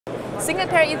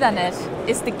Single-pair Ethernet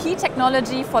is the key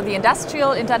technology for the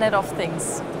industrial Internet of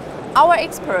Things. Our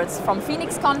experts from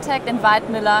Phoenix Contact and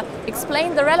Weidmuller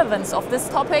explain the relevance of this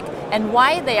topic and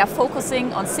why they are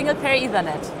focusing on single-pair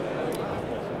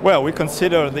Ethernet. Well, we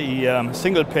consider the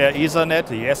single-pair Ethernet,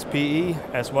 the SPE,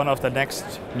 as one of the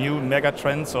next new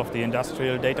megatrends of the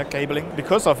industrial data cabling.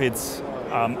 Because of its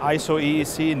ISO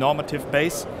EEC normative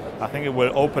base, I think it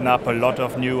will open up a lot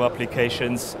of new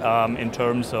applications in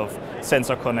terms of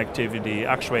sensor connectivity,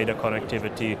 actuator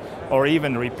connectivity, or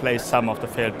even replace some of the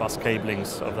failed bus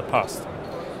cablings of the past.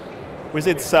 With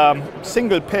its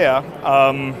single pair,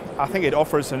 I think it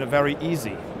offers a very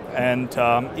easy and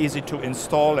easy to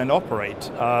install and operate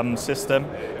system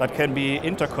that can be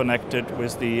interconnected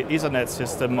with the Ethernet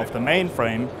system of the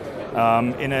mainframe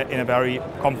in a very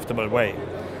comfortable way.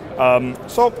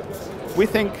 So we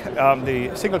think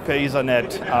the single-pair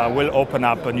Ethernet will open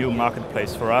up a new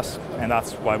marketplace for us, and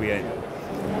that's why we aim.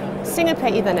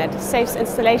 Single-pair Ethernet saves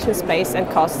installation space and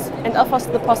costs and offers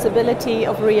the possibility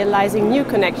of realizing new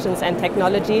connections and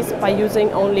technologies by using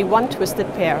only one twisted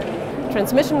pair.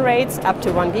 Transmission rates up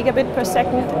to 1 gigabit per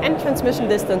second and transmission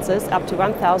distances up to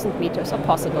 1,000 meters are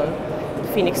possible.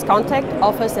 Phoenix Contact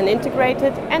offers an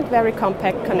integrated and very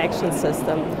compact connection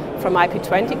system, from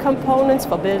IP20 components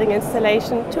for building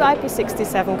installation to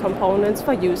IP67 components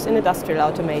for use in industrial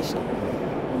automation.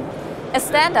 A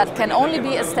standard can only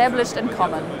be established in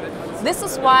common. This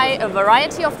is why a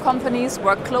variety of companies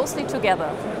work closely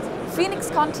together. Phoenix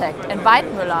Contact and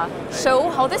Weidmuller show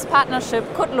how this partnership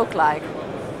could look like.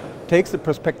 Takes the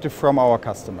perspective from our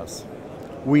customers.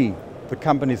 We, the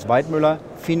companies Weidmuller,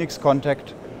 Phoenix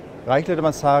Contact, Reichelt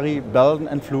Massari, Belden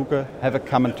and Fluke have a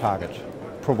common target: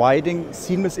 providing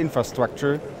seamless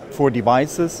infrastructure for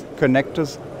devices,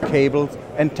 connectors, cables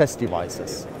and test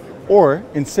devices. Or,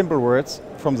 in simple words,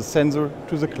 from the sensor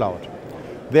to the cloud.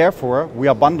 Therefore, we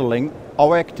are bundling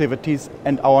our activities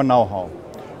and our know-how.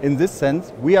 In this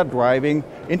sense, we are driving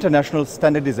international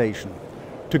standardization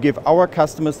to give our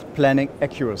customers planning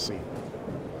accuracy.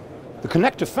 The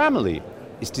connector family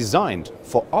is designed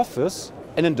for office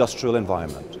and industrial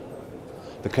environment.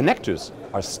 The connectors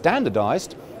are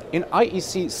standardized in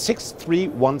IEC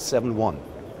 63171.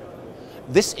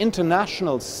 This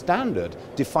international standard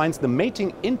defines the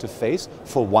mating interface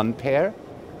for 1-pair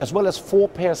as well as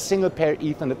 4-pair single-pair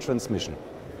Ethernet transmission.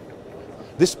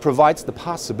 This provides the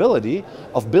possibility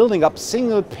of building up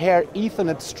single-pair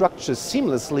Ethernet structures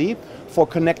seamlessly for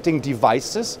connecting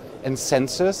devices and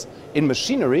sensors in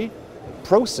machinery,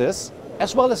 process,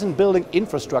 as well as in building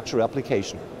infrastructure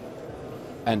application.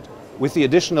 And with the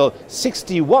additional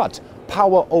 60-watt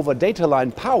power over data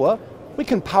line power, we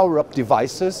can power up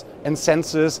devices and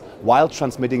sensors while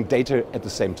transmitting data at the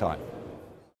same time.